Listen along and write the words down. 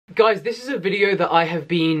Guys, this is a video that I have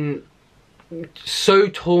been so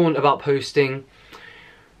torn about posting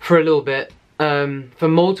for a little bit, for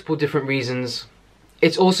multiple different reasons.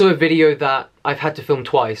 It's also a video that I've had to film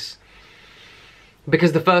twice,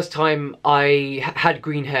 because the first time I had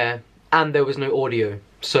green hair and there was no audio,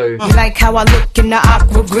 so... You like how I look in the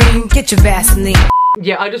aqua green? Get your Vaseline.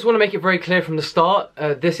 Yeah, I just want to make it very clear from the start,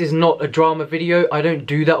 this is not a drama video. I don't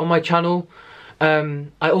do that on my channel.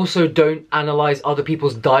 I also don't analyze other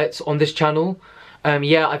people's diets on this channel.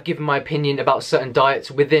 Yeah, I've given my opinion about certain diets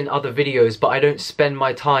within other videos, but I don't spend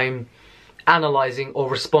my time analyzing or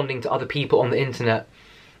responding to other people on the internet.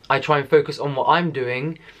 I try and focus on what I'm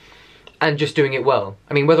doing and just doing it well.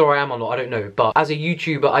 I mean, whether I am or not, I don't know. But as a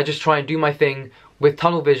YouTuber, I just try and do my thing with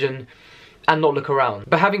tunnel vision and not look around.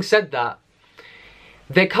 But having said that,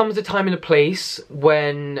 there comes a time and a place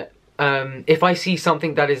when if I see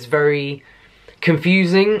something that is very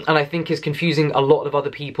confusing, and I think is confusing a lot of other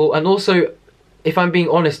people, and also, if I'm being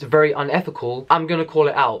honest, very unethical, I'm gonna call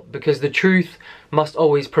it out, because the truth must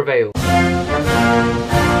always prevail.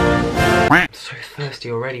 I'm so thirsty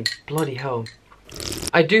already, bloody hell.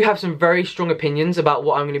 I do have some very strong opinions about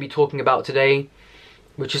what I'm going to be talking about today,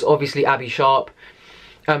 which is obviously Abbey Sharp.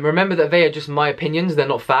 Remember that they are just my opinions, they're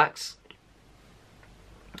not facts.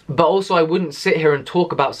 But also, I wouldn't sit here and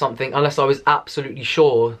talk about something unless I was absolutely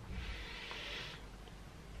sure.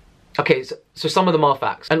 Okay, so some of them are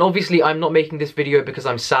facts. And obviously I'm not making this video because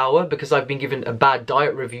I'm sour, because I've been given a bad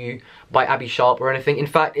diet review by Abbey Sharp or anything. In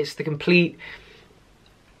fact, it's the complete...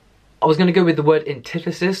 I was going to go with the word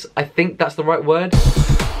antithesis. I think that's the right word.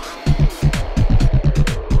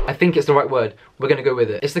 I think it's the right word. We're going to go with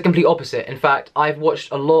it. It's the complete opposite. In fact, I've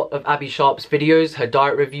watched a lot of Abbey Sharp's videos, her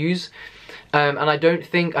diet reviews, and I don't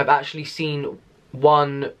think I've actually seen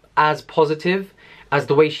one as positive as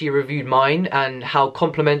the way she reviewed mine, and how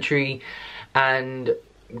complimentary and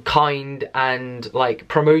kind and like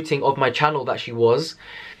promoting of my channel that she was.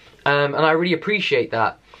 And I really appreciate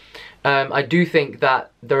that. I do think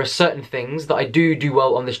that there are certain things that I do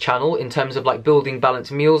well on this channel in terms of like building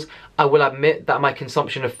balanced meals. I will admit that my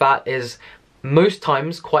consumption of fat is most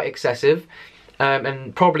times quite excessive.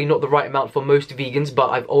 And probably not the right amount for most vegans, but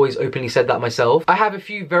I've always openly said that myself. I have a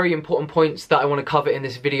few very important points that I want to cover in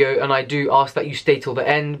this video, and I do ask that you stay till the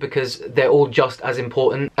end because they're all just as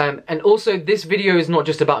important. And also, this video is not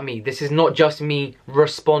just about me. This is not just me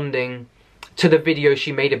responding to the video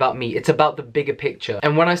she made about me. It's about the bigger picture.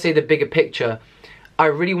 And when I say the bigger picture, I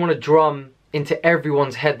really want to drum into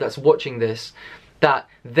everyone's head that's watching this that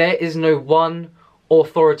there is no one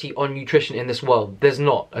authority on nutrition in this world. There's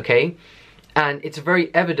not, okay? And it's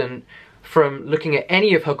very evident from looking at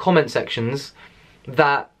any of her comment sections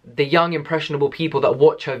that the young impressionable people that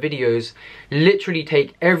watch her videos literally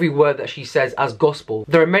take every word that she says as gospel.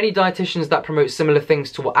 There are many dietitians that promote similar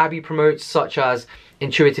things to what Abbey promotes, such as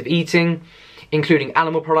intuitive eating, including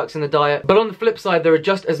animal products in the diet. But on the flip side, there are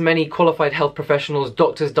just as many qualified health professionals,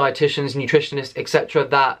 doctors, dietitians, nutritionists, etc.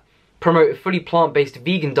 that promote a fully plant-based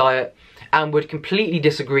vegan diet and would completely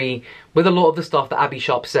disagree with a lot of the stuff that Abbey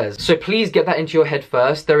Sharp says. So please get that into your head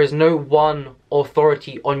first. There is no one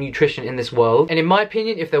authority on nutrition in this world. And in my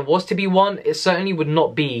opinion, if there was to be one, it certainly would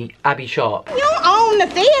not be Abbey Sharp. You don't own the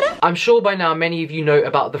theater. I'm sure by now many of you know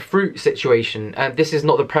about the fruit situation, and this is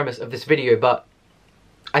not the premise of this video, but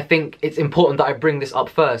I think it's important that I bring this up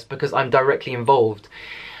first because I'm directly involved.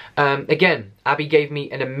 Again, Abbey gave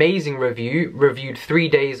me an amazing review, reviewed 3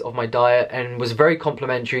 days of my diet and was very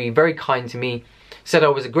complimentary, very kind to me, said I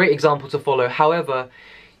was a great example to follow. However,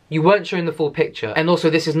 you weren't showing the full picture. And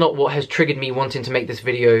also, this is not what has triggered me wanting to make this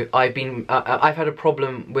video. I've had a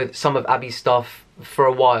problem with some of Abbey's stuff for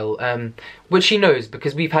a while, which she knows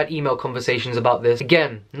because we've had email conversations about this.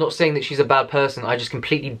 Again, not saying that she's a bad person, I just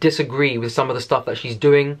completely disagree with some of the stuff that she's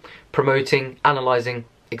doing, promoting, analysing,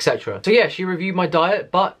 etc. So yeah, she reviewed my diet,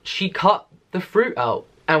 but she cut the fruit out.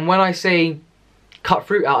 And when I say cut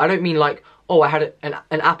fruit out, I don't mean like, oh, I had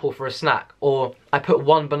an apple for a snack, or I put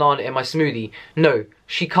 1 banana in my smoothie. No,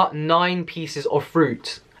 she cut 9 pieces of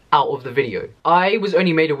fruit out of the video. I was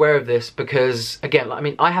only made aware of this because, again, I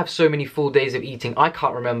mean, I have so many full days of eating, I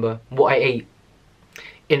can't remember what I ate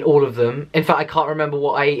in all of them. In fact, I can't remember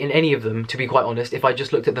what I ate in any of them, to be quite honest, if I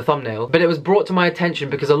just looked at the thumbnail. But it was brought to my attention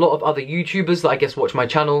because a lot of other YouTubers that I guess watch my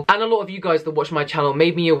channel, and a lot of you guys that watch my channel,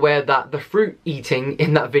 made me aware that the fruit eating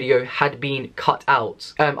in that video had been cut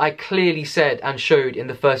out. I clearly said and showed in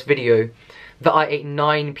the first video that I ate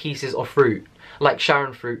 9 pieces of fruit, like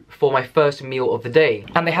Sharon fruit, for my first meal of the day.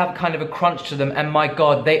 And they have kind of a crunch to them, and my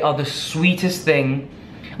god, they are the sweetest thing.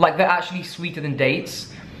 Like, they're actually sweeter than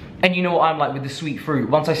dates. And you know what I'm like with the sweet fruit.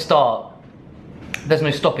 Once I start, there's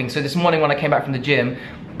no stopping. So this morning when I came back from the gym,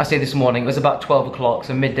 I say this morning, it was about 12 o'clock,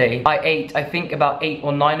 so midday. I ate, I think, about 8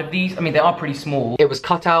 or 9 of these. I mean, they are pretty small. It was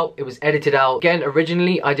cut out, it was edited out. Again,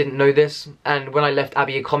 originally, I didn't know this. And when I left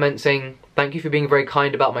Abbey a comment saying, thank you for being very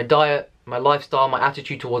kind about my diet, my lifestyle, my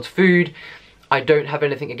attitude towards food. I don't have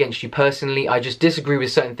anything against you personally. I just disagree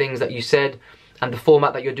with certain things that you said and the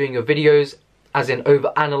format that you're doing your videos, as in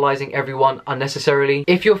over-analyzing everyone unnecessarily.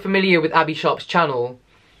 If you're familiar with Abbey Sharp's channel,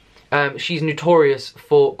 she's notorious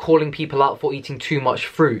for calling people out for eating too much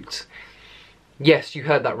fruit. Yes, you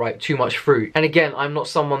heard that right, too much fruit. And again, I'm not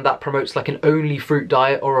someone that promotes like an only fruit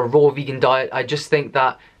diet or a raw vegan diet. I just think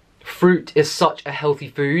that fruit is such a healthy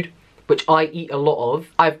food, which I eat a lot of.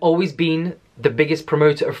 I've always been the biggest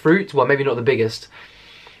promoter of fruit. Well, maybe not the biggest.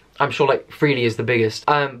 I'm sure like Freely is the biggest.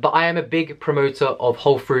 But I am a big promoter of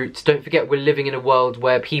whole fruits. Don't forget, we're living in a world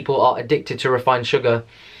where people are addicted to refined sugar.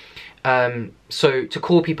 So to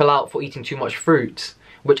call people out for eating too much fruit,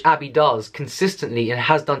 which Abbey does consistently and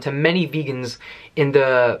has done to many vegans in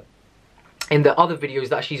the other videos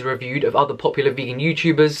that she's reviewed of other popular vegan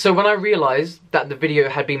YouTubers. So when I realized that the video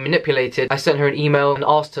had been manipulated, I sent her an email and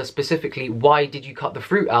asked her specifically, why did you cut the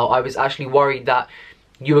fruit out? I was actually worried that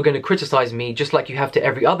you were going to criticize me just like you have to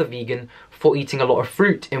every other vegan for eating a lot of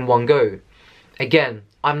fruit in one go. Again,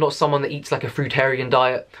 I'm not someone that eats like a fruitarian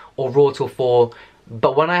diet or raw till 4.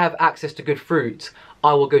 But when I have access to good fruit,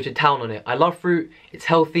 I will go to town on it. I love fruit, it's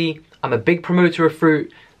healthy, I'm a big promoter of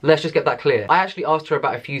fruit. Let's just get that clear. I actually asked her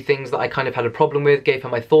about a few things that I kind of had a problem with, gave her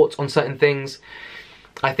my thoughts on certain things.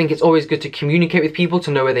 I think it's always good to communicate with people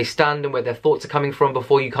to know where they stand and where their thoughts are coming from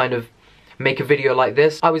before you kind of make a video like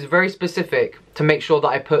this. I was very specific to make sure that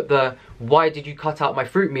I put the why did you cut out my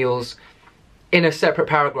fruit meals in a separate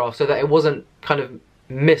paragraph so that it wasn't kind of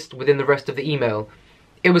missed within the rest of the email.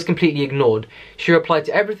 It was completely ignored. She replied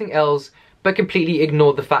to everything else, but completely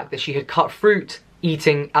ignored the fact that she had cut fruit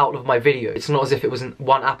eating out of my video. It's not as if it was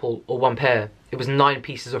 1 apple or 1 pear. It was 9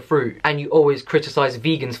 pieces of fruit. And you always criticize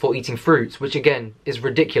vegans for eating fruits, which again is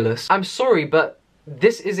ridiculous. I'm sorry, but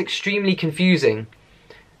this is extremely confusing.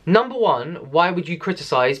 Number one, why would you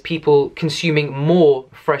criticize people consuming more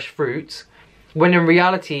fresh fruits when in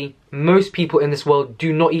reality, most people in this world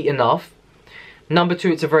do not eat enough? Number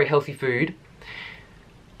two, it's a very healthy food.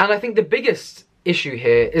 And I think the biggest issue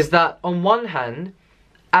here is that on one hand,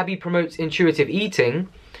 Abbey promotes intuitive eating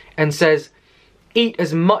and says, eat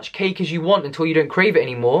as much cake as you want until you don't crave it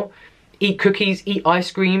anymore. Eat cookies, eat ice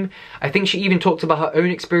cream. I think she even talked about her own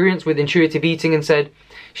experience with intuitive eating and said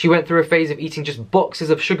she went through a phase of eating just boxes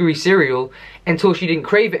of sugary cereal until she didn't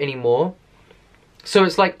crave it anymore. So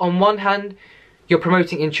it's like on one hand, you're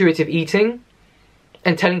promoting intuitive eating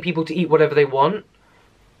and telling people to eat whatever they want.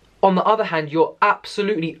 On the other hand, you're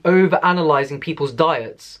absolutely over-analyzing people's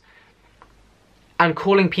diets and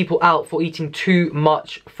calling people out for eating too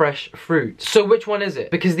much fresh fruit. So which one is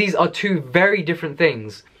it? Because these are two very different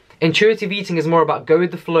things. Intuitive eating is more about go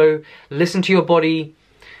with the flow, listen to your body,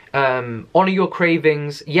 honor your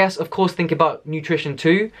cravings. Yes, of course, think about nutrition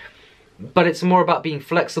too, but it's more about being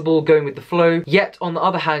flexible, going with the flow. Yet, on the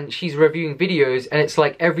other hand, she's reviewing videos and it's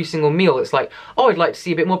like every single meal, it's like, oh, I'd like to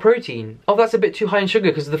see a bit more protein. Oh, that's a bit too high in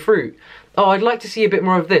sugar because of the fruit. Oh, I'd like to see a bit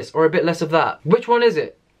more of this or a bit less of that. Which one is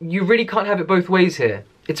it? You really can't have it both ways here.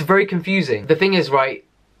 It's very confusing. The thing is, right,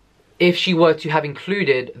 if she were to have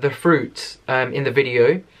included the fruit in the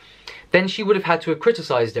video, then she would have had to have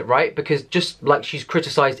criticized it, right? Because just like she's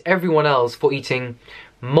criticized everyone else for eating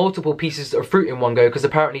multiple pieces of fruit in one go, because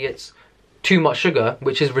apparently it's too much sugar,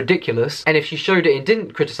 which is ridiculous. And if she showed it and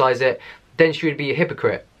didn't criticize it, then she would be a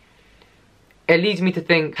hypocrite. It leads me to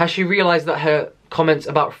think, has she realized that her comments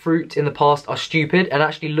about fruit in the past are stupid and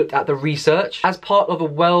actually looked at the research? As part of a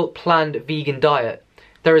well-planned vegan diet,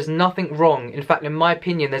 there is nothing wrong. In fact, in my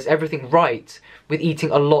opinion, there's everything right with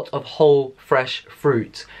eating a lot of whole, fresh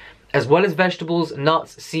fruit, as well as vegetables,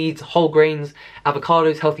 nuts, seeds, whole grains,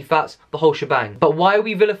 avocados, healthy fats, the whole shebang. But why are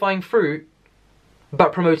we vilifying fruit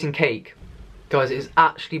but promoting cake? Guys, it is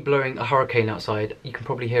actually blowing a hurricane outside. You can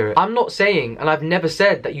probably hear it. I'm not saying, and I've never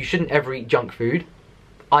said, that you shouldn't ever eat junk food.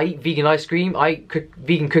 I eat vegan ice cream, I cook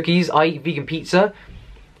vegan cookies, I eat vegan pizza.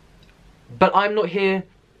 But I'm not here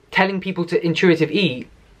telling people to intuitive eat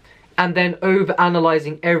and then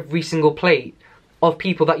over-analyzing every single plate of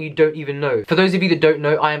people that you don't even know. For those of you that don't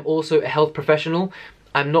know, I am also a health professional.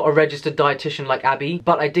 I'm not a registered dietitian like Abbey,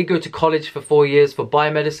 but I did go to college for 4 years for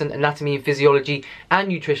biomedicine, anatomy and physiology and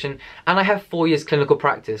nutrition, and I have 4 years clinical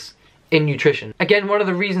practice in nutrition. Again, one of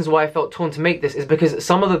the reasons why I felt torn to make this is because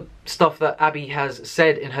some of the stuff that Abbey has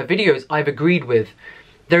said in her videos I've agreed with.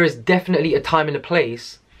 There is definitely a time and a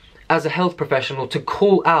place as a health professional to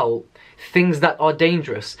call out things that are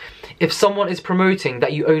dangerous. If someone is promoting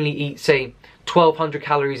that you only eat, say, 1200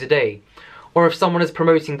 calories a day, or if someone is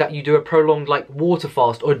promoting that you do a prolonged like water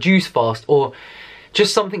fast or juice fast, or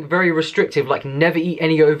just something very restrictive like never eat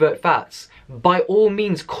any overt fats, by all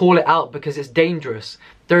means call it out because it's dangerous.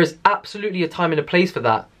 There is absolutely a time and a place for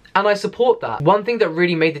that, and I support that. One thing that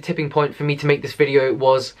really made the tipping point for me to make this video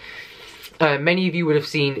was, many of you would have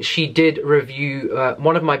seen, she did review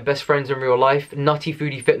one of my best friends in real life, Nutty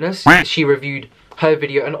Foodie Fitness. She reviewed her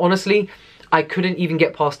video, and honestly, I couldn't even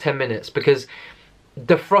get past 10 minutes because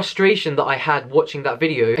the frustration that I had watching that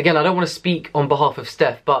video, again, I don't want to speak on behalf of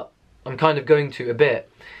Steph, but I'm kind of going to a bit,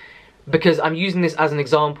 because I'm using this as an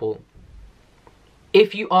example.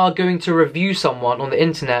 If you are going to review someone on the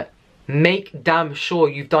internet, make damn sure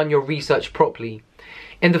you've done your research properly.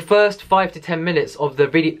 In the first 5 to 10 minutes of the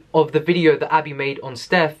video that Abby made on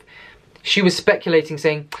Steph, she was speculating,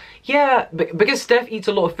 saying, yeah, because Steph eats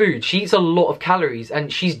a lot of food, she eats a lot of calories,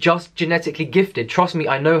 and she's just genetically gifted. Trust me,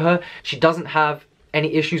 I know her. She doesn't have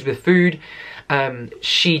any issues with food.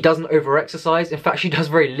 She doesn't over-exercise. In fact, she does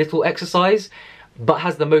very little exercise, but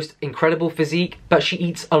has the most incredible physique. But she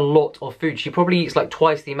eats a lot of food. She probably eats like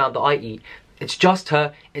twice the amount that I eat. It's just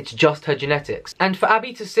her genetics. And for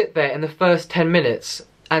Abby to sit there in the first 10 minutes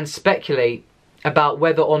and speculate about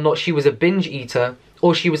whether or not she was a binge eater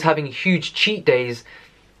or she was having huge cheat days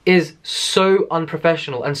is so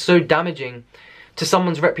unprofessional and so damaging to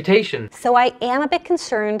someone's reputation. So I am a bit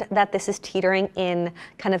concerned that this is teetering in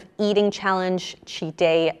kind of eating challenge, cheat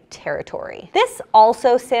day territory. This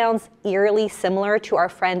also sounds eerily similar to our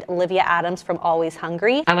friend Olivia Adams from Always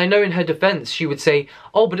Hungry. And I know in her defense, she would say,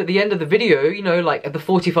 oh, but at the end of the video, you know, like at the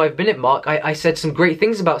 45-minute mark, I said some great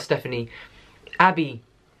things about Stephanie. Abby,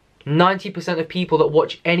 90% of people that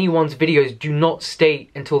watch anyone's videos do not stay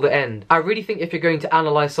until the end. I really think if you're going to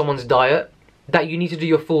analyze someone's diet, that you need to do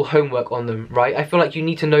your full homework on them, right? I feel like you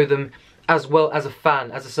need to know them as well as a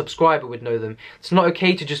fan, as a subscriber would know them. It's not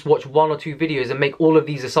okay to just watch 1 or 2 videos and make all of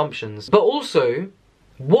these assumptions. But also,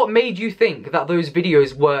 what made you think that those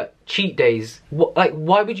videos were cheat days?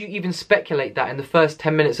 Why would you even speculate that in the first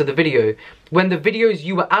 10 minutes of the video, when the videos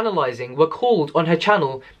you were analyzing were called on her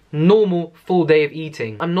channel normal full day of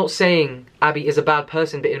eating? I'm not saying Abby is a bad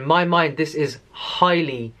person, but in my mind, this is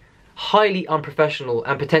highly unprofessional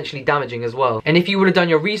and potentially damaging as well. And if you would have done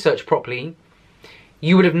your research properly,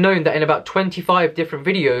 you would have known that in about 25 different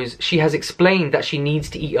videos, she has explained that she needs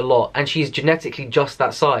to eat a lot and she's genetically just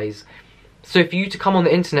that size. So for you to come on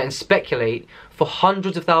the internet and speculate for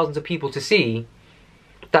hundreds of thousands of people to see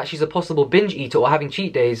that she's a possible binge eater or having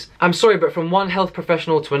cheat days, I'm sorry, but from one health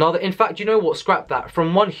professional to another, in fact, you know what, scrap that,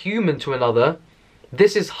 from one human to another,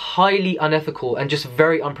 this is highly unethical and just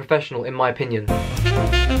very unprofessional in my opinion.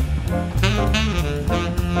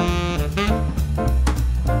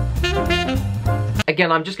 Again,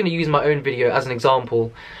 I'm just going to use my own video as an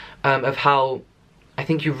example of how I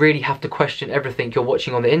think you really have to question everything you're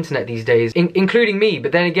watching on the internet these days, including me.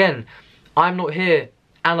 But then again, I'm not here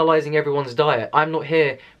analysing everyone's diet. I'm not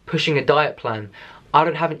here pushing a diet plan. I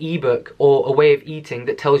don't have an ebook or a way of eating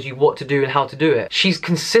that tells you what to do and how to do it. She's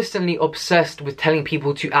consistently obsessed with telling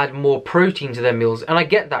people to add more protein to their meals, and I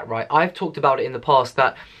get that, right? I've talked about it in the past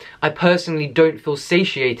that I personally don't feel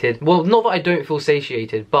satiated. Well, not that I don't feel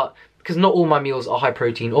satiated, but because not all my meals are high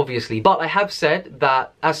protein, obviously. But I have said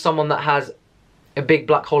that as someone that has a big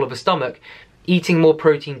black hole of a stomach, eating more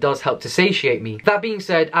protein does help to satiate me. That being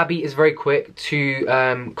said, Abby is very quick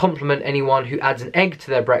to compliment anyone who adds an egg to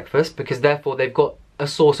their breakfast, because therefore they've got a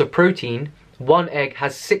source of protein. One egg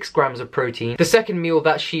has 6 grams of protein. The second meal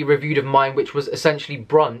that she reviewed of mine, which was essentially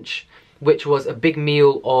brunch, which was a big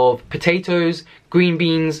meal of potatoes, green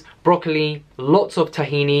beans, broccoli, lots of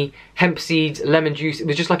tahini, hemp seeds, lemon juice. It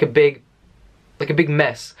was just like a big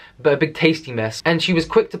mess, but a big tasty mess. And she was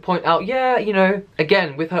quick to point out, yeah, you know,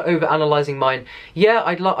 again, with her over-analyzing mind, yeah,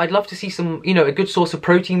 I'd love to see some, you know, a good source of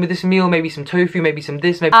protein with this meal, maybe some tofu, maybe some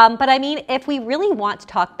this, maybe... But I mean, if we really want to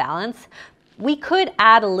talk balance, we could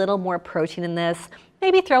add a little more protein in this.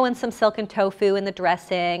 Maybe throw in some silken tofu in the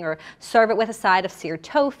dressing, or serve it with a side of seared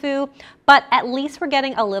tofu, but at least we're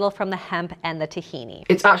getting a little from the hemp and the tahini.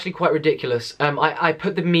 It's actually quite ridiculous. I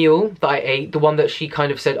put the meal that I ate, the one that she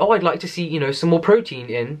kind of said, oh, I'd like to see, you know, some more protein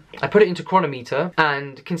in. I put it into Chronometer,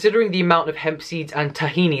 and considering the amount of hemp seeds and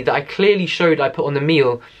tahini that I clearly showed I put on the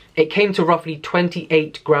meal, it came to roughly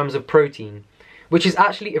 28 grams of protein, which is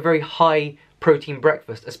actually a very high protein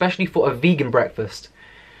breakfast, especially for a vegan breakfast.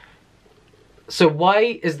 So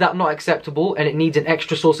why is that not acceptable and it needs an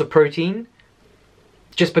extra source of protein?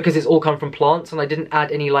 Just because it's all come from plants and I didn't add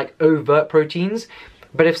any like overt proteins.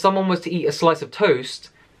 But if someone was to eat a slice of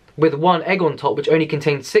toast with 1 egg on top, which only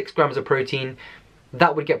contains 6 grams of protein,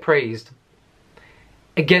 that would get praised.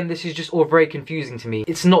 Again, this is just all very confusing to me.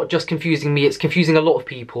 It's not just confusing me, it's confusing a lot of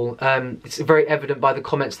people. It's very evident by the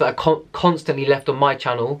comments that are constantly left on my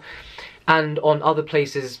channel and on other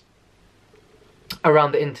places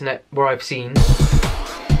around the internet where I've seen.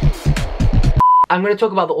 I'm going to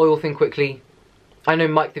talk about the oil thing quickly. I know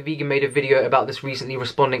Mike the Vegan made a video about this recently,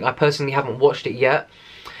 responding. I personally haven't watched it yet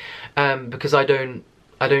because I don't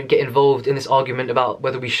get involved in this argument about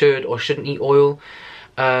whether we should or shouldn't eat oil.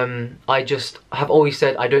 I just have always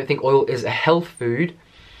said I don't think oil is a health food,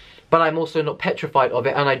 but I'm also not petrified of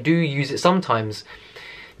it, and I do use it sometimes.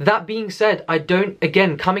 That being said, I don't,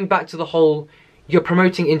 again, coming back to the whole, you're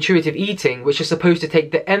promoting intuitive eating, which is supposed to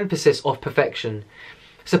take the emphasis off perfection,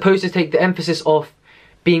 supposed to take the emphasis off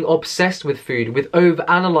being obsessed with food, with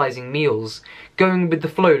over-analysing meals, going with the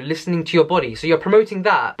flow, listening to your body. So you're promoting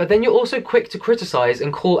that, but then you're also quick to criticise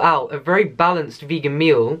and call out a very balanced vegan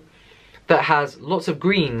meal that has lots of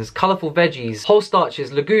greens, colourful veggies, whole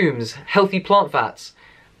starches, legumes, healthy plant fats,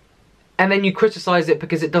 and then you criticise it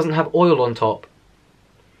because it doesn't have oil on top,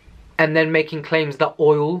 and then making claims that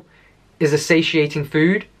oil is a satiating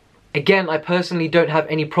food. Again, I personally don't have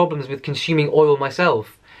any problems with consuming oil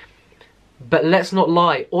myself. But let's not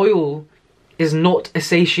lie, oil is not a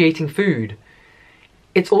satiating food.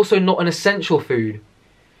 It's also not an essential food.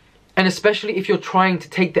 And especially if you're trying to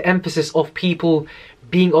take the emphasis off people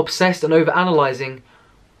being obsessed and over-analysing,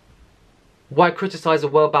 why criticise a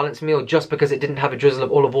well-balanced meal just because it didn't have a drizzle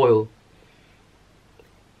of olive oil?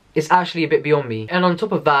 It's actually a bit beyond me. And on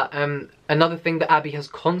top of that, another thing that Abbey has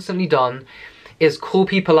constantly done is call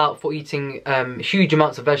people out for eating huge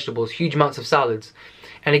amounts of vegetables, huge amounts of salads.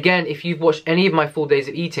 And again, if you've watched any of my full days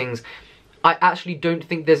of eatings, I actually don't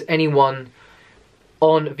think there's anyone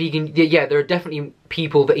on vegan... Yeah, there are definitely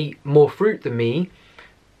people that eat more fruit than me,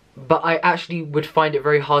 but I actually would find it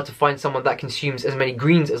very hard to find someone that consumes as many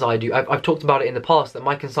greens as I do. I've talked about it in the past, that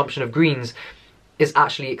my consumption of greens is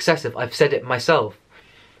actually excessive. I've said it myself.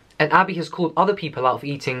 And Abbey has called other people out for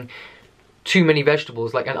eating too many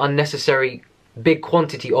vegetables, like an unnecessary big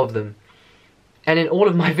quantity of them. And in all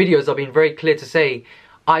of my videos, I've been very clear to say,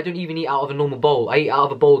 I don't even eat out of a normal bowl. I eat out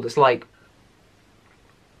of a bowl that's like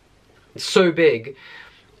so big.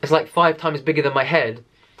 It's like 5 times bigger than my head.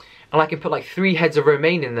 And I can put like 3 heads of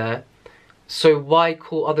romaine in there. So why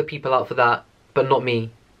call other people out for that, but not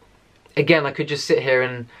me? Again, I could just sit here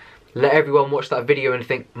and let everyone watch that video and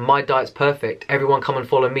think, my diet's perfect, everyone come and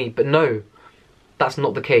follow me. But no, that's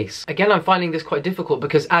not the case. Again, I'm finding this quite difficult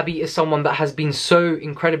because Abbey is someone that has been so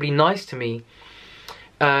incredibly nice to me.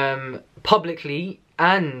 Publicly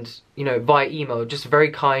and, you know, via email, just very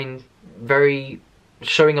kind, very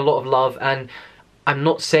showing a lot of love. And I'm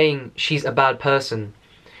not saying she's a bad person.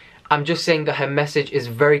 I'm just saying that her message is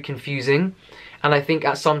very confusing, and I think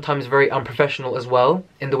at sometimes very unprofessional as well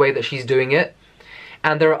in the way that she's doing it.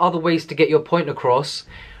 And there are other ways to get your point across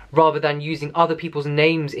rather than using other people's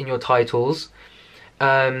names in your titles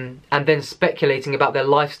and then speculating about their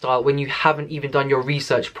lifestyle when you haven't even done your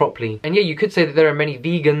research properly. And yeah, you could say that there are many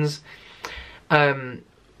vegans,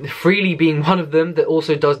 Freely being one of them, that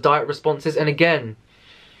also does diet responses. And again,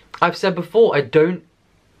 I've said before, I don't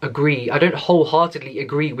wholeheartedly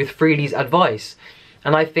agree with Freely's advice.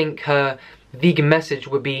 And I think her vegan message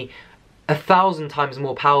would be 1,000 times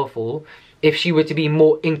more powerful if she were to be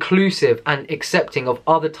more inclusive and accepting of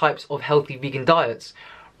other types of healthy vegan diets,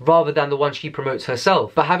 rather than the one she promotes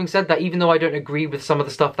herself. But having said that, even though I don't agree with some of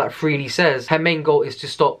the stuff that Freely says, her main goal is to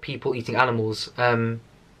stop people eating animals. And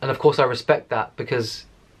of course I respect that, because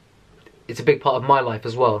it's a big part of my life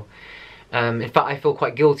as well. In fact, I feel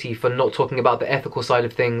quite guilty for not talking about the ethical side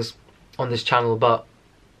of things on this channel, but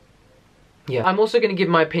yeah. I'm also going to give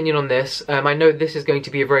my opinion on this. I know this is going to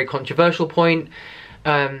be a very controversial point,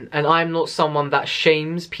 and I'm not someone that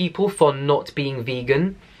shames people for not being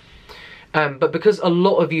vegan. But because a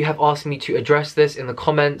lot of you have asked me to address this in the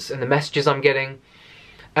comments and the messages I'm getting,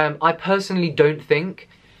 I personally don't think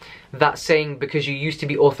that saying because you used to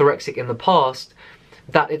be orthorexic in the past,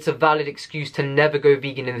 that it's a valid excuse to never go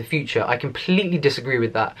vegan in the future. I completely disagree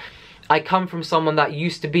with that. I come from someone that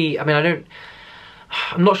used to be, I'm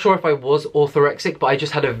not sure if I was orthorexic, but I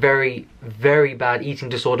just had a very, very bad eating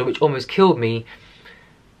disorder which almost killed me.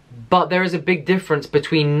 But there is a big difference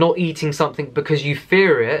between not eating something because you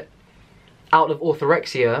fear it out of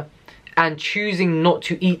orthorexia, and choosing not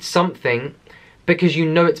to eat something because you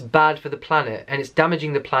know it's bad for the planet, and it's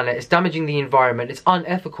damaging the planet, it's damaging the environment, it's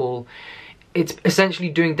unethical, it's essentially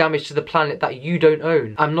doing damage to the planet that you don't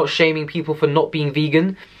own. I'm not shaming people for not being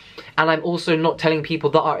vegan, And I'm also not telling people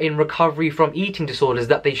that are in recovery from eating disorders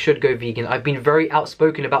that they should go vegan. I've been very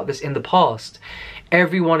outspoken about this in the past.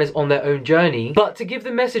 Everyone is on their own journey. But to give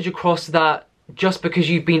the message across that just because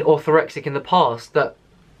you've been orthorexic in the past,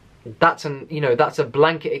 that's a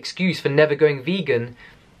blanket excuse for never going vegan,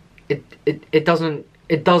 it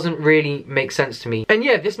doesn't really make sense to me. And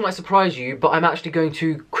yeah, this might surprise you, but I'm actually going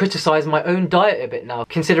to criticize my own diet a bit now,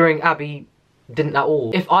 considering Abbey didn't at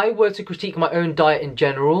all. If I were to critique my own diet in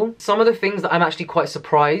general, some of the things that I'm actually quite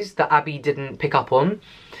surprised that Abbey didn't pick up on,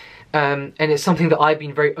 and it's something that I've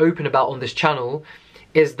been very open about on this channel,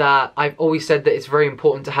 is that I've always said that it's very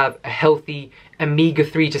important to have a healthy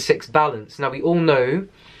omega-3 to 6 balance. Now, we all know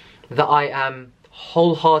that I am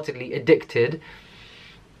wholeheartedly addicted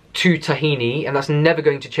to tahini, and that's never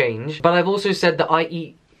going to change. But I've also said that I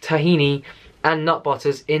eat tahini and nut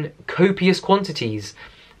butters in copious quantities,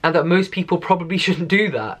 and that most people probably shouldn't do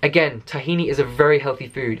that. Again, tahini is a very healthy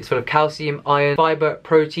food. It's full of calcium, iron, fiber,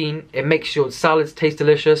 protein. It makes your salads taste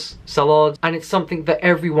delicious, salads, and it's something that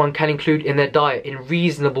everyone can include in their diet in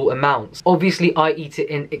reasonable amounts. Obviously, I eat it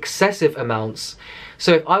in excessive amounts.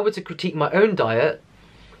 So if I were to critique my own diet,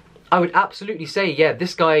 I would absolutely say, yeah,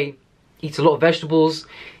 this guy eats a lot of vegetables,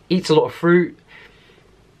 eats a lot of fruit,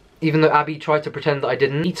 even though Abbey tried to pretend that I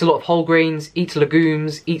didn't. Eats a lot of whole grains, eats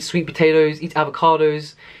legumes, eats sweet potatoes, eats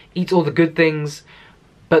avocados, eats all the good things.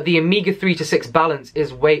 But the omega-3 to 6 balance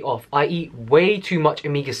is way off. I eat way too much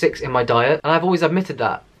omega-6 in my diet, and I've always admitted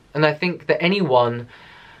that. And I think that anyone,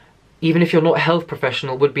 even if you're not a health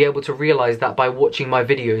professional, would be able to realize that by watching my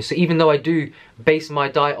videos. So even though I do base my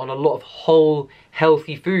diet on a lot of whole,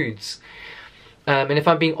 healthy foods, and if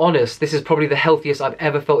I'm being honest, this is probably the healthiest I've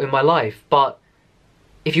ever felt in my life, but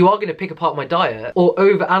if you are going to pick apart my diet or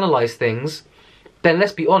overanalyze things, then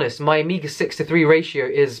let's be honest, my omega-6 to 3 ratio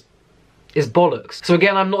is bollocks. So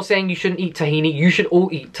again, I'm not saying you shouldn't eat tahini. You should all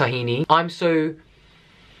eat tahini. I'm so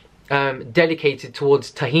dedicated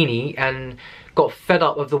towards tahini and got fed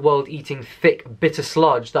up of the world eating thick, bitter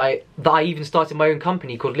sludge that I even started my own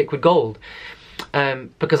company called Liquid Gold.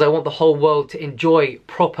 Because I want the whole world to enjoy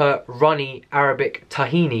proper, runny Arabic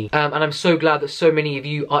tahini. And I'm so glad that so many of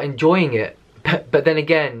you are enjoying it. But then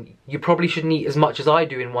again, you probably shouldn't eat as much as I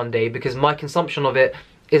do in one day, because my consumption of it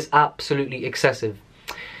is absolutely excessive.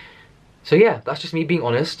 So yeah, that's just me being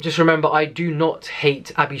honest. Just remember, I do not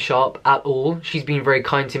hate Abbey Sharp at all. She's been very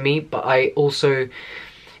kind to me, but I also,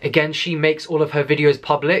 again, she makes all of her videos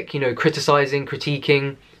public, you know, criticizing,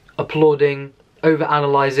 critiquing, applauding,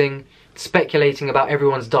 overanalyzing, speculating about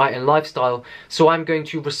everyone's diet and lifestyle. So I'm going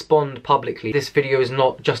to respond publicly. This video is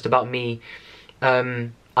not just about me.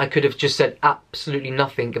 I could have just said absolutely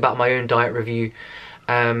nothing about my own diet review,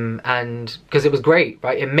 and because it was great,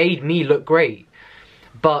 right? It made me look great.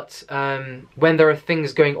 But when there are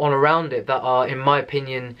things going on around it that are, in my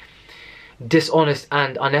opinion, dishonest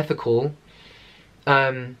and unethical,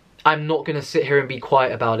 I'm not going to sit here and be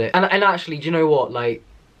quiet about it. And actually, do you know what? Like,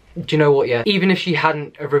 do you know what, yeah? Even if she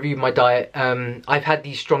hadn't reviewed my diet, I've had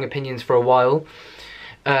these strong opinions for a while.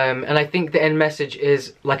 And I think the end message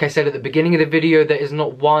is, like I said at the beginning of the video, there is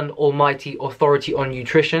not one almighty authority on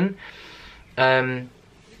nutrition.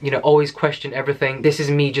 You know, always question everything. This is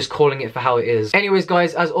me just calling it for how it is. Anyways,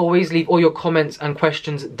 guys, as always, leave all your comments and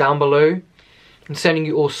questions down below. I'm sending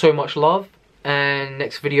you all so much love. And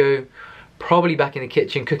next video, probably back in the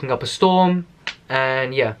kitchen cooking up a storm.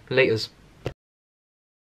 And yeah, laters.